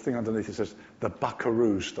said, the thing underneath, he says, the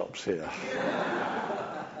buckaroo stops here.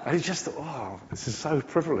 And he just thought, oh, this is so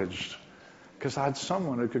privileged. Because I had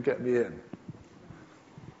someone who could get me in.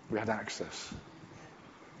 We had access.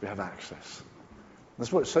 We have access.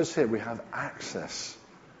 That's what it says here. We have access.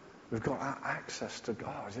 We've got access to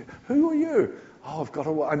God. Who are you?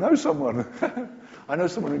 Oh, I know someone. I know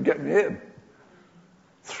someone who can get me in.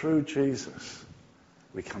 Through Jesus,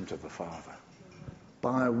 we come to the Father.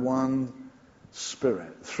 By one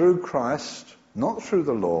Spirit. Through Christ, not through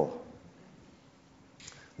the law.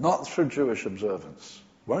 Not through Jewish observance.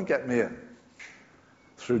 Won't get me in.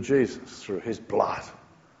 Through Jesus, through his blood,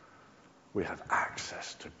 we have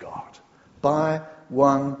access to God. By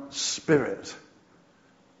one Spirit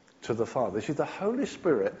to the Father. You see, the Holy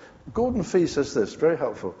Spirit, Gordon Fee says this, very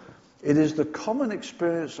helpful. It is the common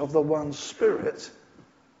experience of the one Spirit,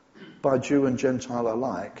 by Jew and Gentile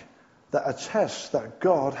alike, that attests that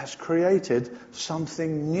God has created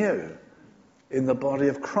something new in the body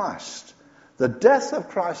of Christ. The death of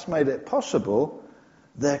Christ made it possible.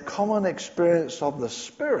 Their common experience of the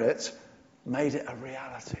Spirit made it a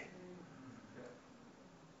reality.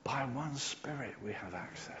 By one Spirit we have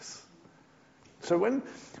access. So when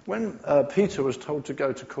Peter was told to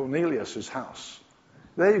go to Cornelius' house,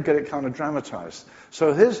 there you get it kind of dramatized.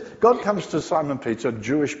 So God comes to Simon Peter,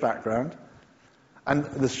 Jewish background, and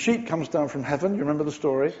the sheet comes down from heaven. You remember the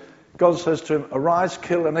story? God says to him, arise,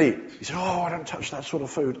 kill and eat. He said, I don't touch that sort of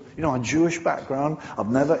food. A Jewish background. I've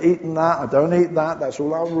never eaten that. I don't eat that. That's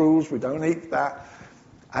all our rules. We don't eat that.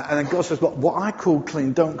 And then God says, look, what I call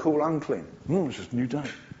clean, don't call unclean. It's just a new day.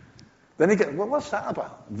 Then he gets, what's that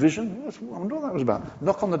about? Vision? I wonder what that was about.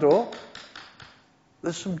 Knock on the door.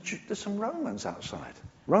 There's some Romans outside.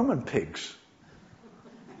 Roman pigs.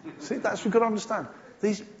 See, that's what you've got to understand.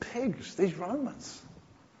 These pigs, these Romans.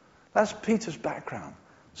 That's Peter's background.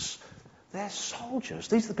 They're soldiers.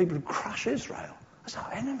 These are the people who crush Israel. That's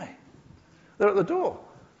our enemy. They're at the door.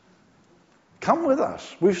 Come with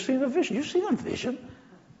us. We've seen a vision. You've seen a vision?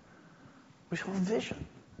 We saw a vision.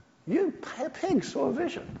 You pigs saw a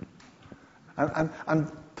vision.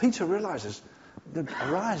 And Peter realizes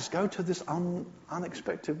Arise, go to this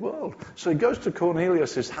unexpected world. So he goes to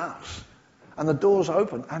Cornelius' house, and the door's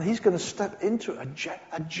open, and he's going to step into a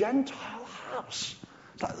Gentile house.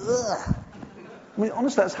 It's like, ugh. I mean,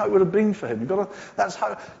 honestly, that's how it would have been for him. That's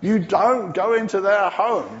how you don't go into their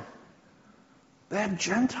home. They're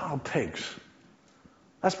Gentile pigs.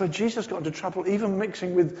 That's where Jesus got into trouble, even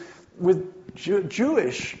mixing with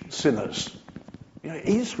Jewish sinners. You know,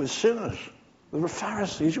 he eats with sinners. The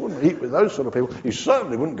Pharisees, you wouldn't eat with those sort of people. You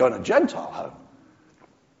certainly wouldn't go in a Gentile home.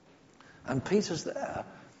 And Peter's there.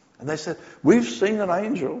 And they said, we've seen an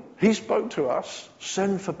angel. He spoke to us.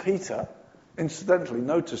 Send for Peter. Incidentally,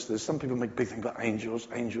 notice this. Some people make big thing about angels.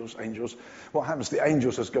 What happens? The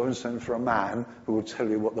angel says, go and send for a man who will tell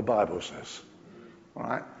you what the Bible says. All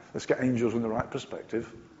right? Let's get angels in the right perspective.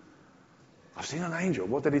 I've seen an angel.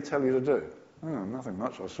 What did he tell you to do? Oh, nothing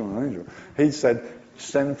much. I saw an angel. He said,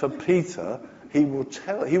 send for Peter. He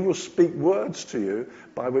will speak words to you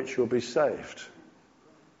by which you'll be saved.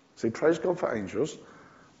 See, praise God for angels,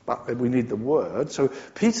 but we need the word. So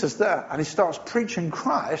Peter's there, and he starts preaching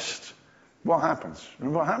Christ. What happens?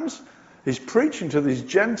 Remember what happens? He's preaching to these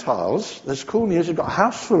Gentiles. There's Cornelius, he's got a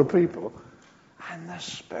house full of people, and the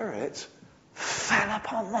Spirit fell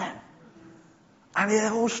upon them. And they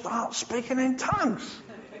all start speaking in tongues.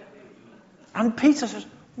 And Peter says,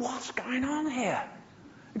 what's going on here?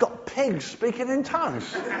 You've got pigs speaking in tongues.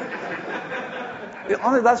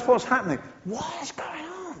 That's what's happening. What is going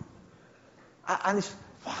on? And he says,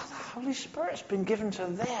 wow, the Holy Spirit's been given to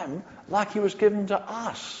them like he was given to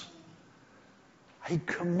us. He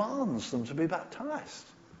commands them to be baptized.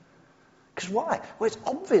 Because why? Well, it's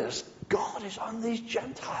obvious God is on these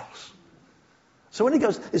Gentiles. So when he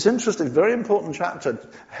goes, it's interesting, very important chapter,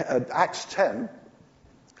 Acts 10.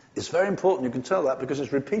 It's very important, you can tell that because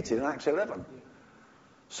it's repeated in Acts 11.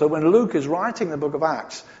 So when Luke is writing the book of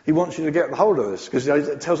Acts, he wants you to get hold of this because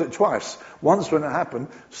it tells it twice. Once when it happened,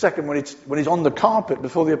 second when he's on the carpet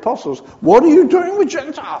before the apostles. What are you doing with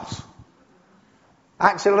Gentiles?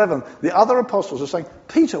 Acts 11, the other apostles are saying,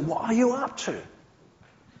 Peter, what are you up to?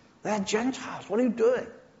 They're Gentiles. What are you doing?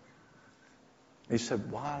 He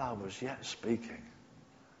said, while I was yet speaking,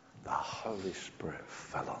 the Holy Spirit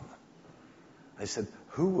fell on them. They said,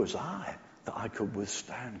 who was I that I could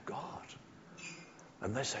withstand God?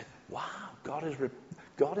 And they said, wow, God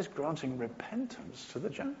is granting repentance to the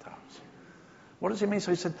Gentiles. What does he mean?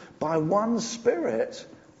 So he said, by one Spirit,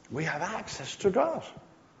 we have access to God.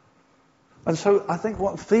 And so I think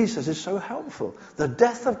what Fee says is so helpful. The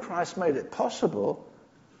death of Christ made it possible.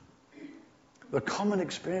 The common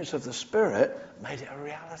experience of the Spirit made it a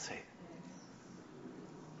reality.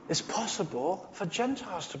 It's possible for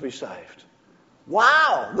Gentiles to be saved.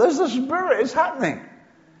 Wow, there's the Spirit, it's happening.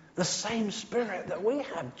 The same Spirit that we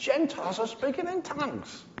have. Gentiles are speaking in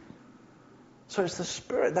tongues. So it's the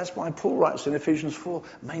Spirit. That's why Paul writes in Ephesians 4,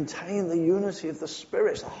 maintain the unity of the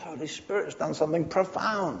Spirit. The Holy Spirit's done something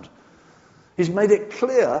profound. He's made it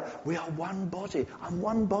clear we are one body. I'm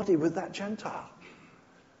one body with that Gentile.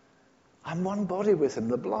 I'm one body with him.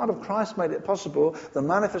 The blood of Christ made it possible. The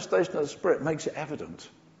manifestation of the Spirit makes it evident.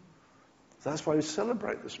 So that's why we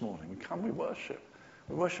celebrate this morning. We come, we worship.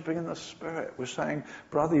 We're worshiping in the Spirit. We're saying,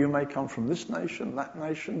 brother, you may come from this nation,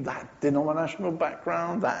 that denominational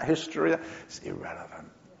background, that history. It's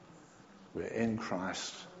irrelevant. We're in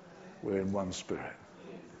Christ. We're in one Spirit.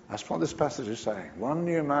 That's what this passage is saying. One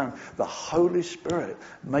new man, the Holy Spirit,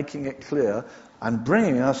 making it clear and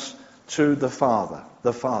bringing us to the Father.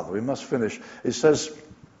 The Father. We must finish. It says,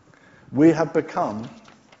 we have become,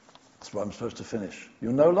 that's what I'm supposed to finish.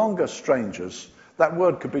 You're no longer strangers. That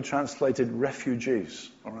word could be translated refugees.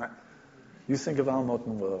 All right? You think of our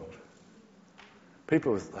modern world.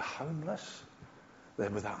 People are homeless. They're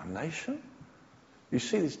without a nation. You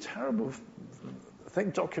see these terrible,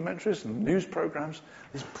 documentaries and news programs.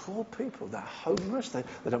 These poor people, they're homeless. They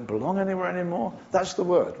don't belong anywhere anymore. That's the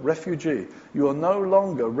word, refugee. You are no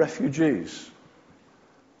longer refugees.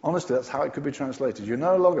 Honestly, that's how it could be translated. You're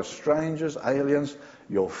no longer strangers, aliens.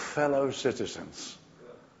 You're fellow citizens.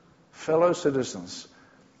 Fellow citizens.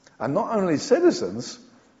 And not only citizens,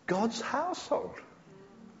 God's household.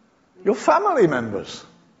 Your family members.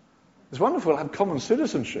 It's wonderful to have common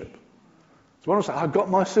citizenship. It's wonderful to say, I've got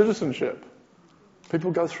my citizenship. People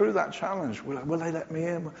go through that challenge. Will they let me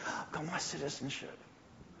in? I've got my citizenship.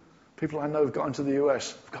 People I know have gone to the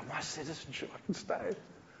US. I've got my citizenship. I can stay.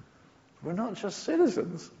 We're not just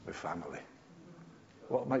citizens. We're family.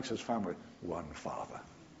 What makes us family? One Father.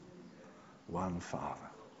 One Father.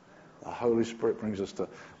 The Holy Spirit brings us to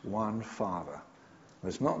one Father.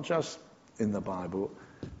 And it's not just in the Bible.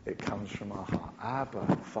 It comes from our heart.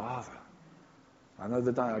 Abba, Father. I know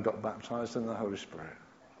the day I got baptized in the Holy Spirit.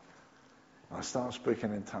 I started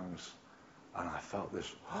speaking in tongues, and I felt this,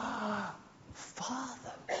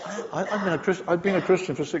 Father. I've been a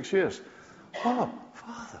Christian for 6 years. Oh,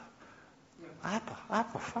 Father.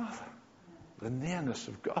 Abba, Father. The nearness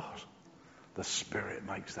of God. The Spirit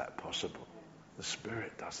makes that possible. The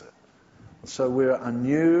Spirit does it. And so we're a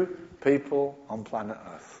new people on planet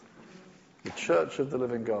Earth. The Church of the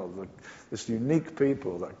Living God. This unique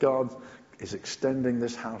people that God is extending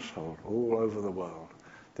this household all over the world.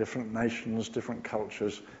 Different nations, different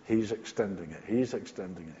cultures. He's extending it. He's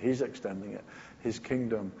extending it. He's extending it. His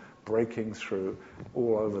kingdom breaking through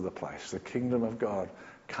all over the place. The kingdom of God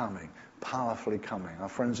coming, powerfully coming. Our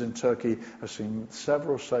friends in Turkey have seen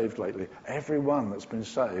several saved lately. Everyone that's been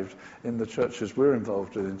saved in the churches we're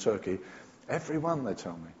involved in Turkey, everyone, they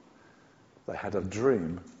tell me, they had a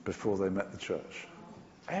dream before they met the church.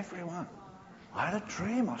 Everyone. I had a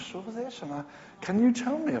dream. I saw this, and can you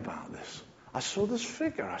tell me about this? I saw this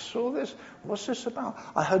figure. I saw this. What's this about?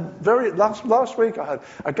 I heard last week. I heard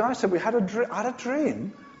a guy said I had a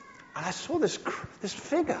dream, and I saw this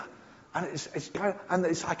figure, and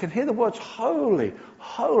I can hear the words holy,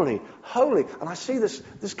 holy, holy, and I see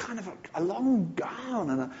this kind of a long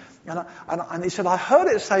gown, and he said I heard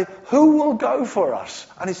it say, "Who will go for us?"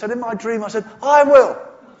 And he said in my dream, I said, "I will,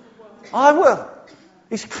 I will."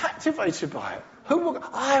 He's captivated by it. Who will?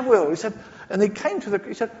 I will. He said, and he came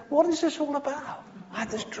he said, "What is this all about? I had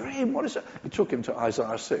this dream. What is it?" He took him to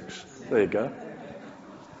Isaiah 6. There you go.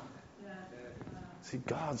 See,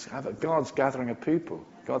 God's gathering a people,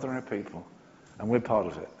 and we're part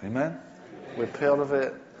of it. Amen? We're part of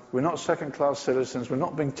it. We're not second-class citizens. We're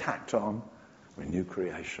not being tacked on. We're new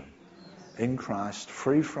creation. In Christ,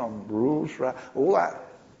 free from rules, all that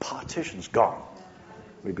partition's gone.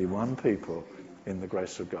 We be one people in the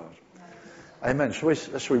grace of God. Amen. Shall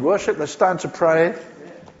we worship? Let's stand to pray.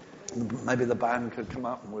 Maybe the band could come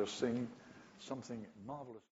up and we'll sing something marvelous.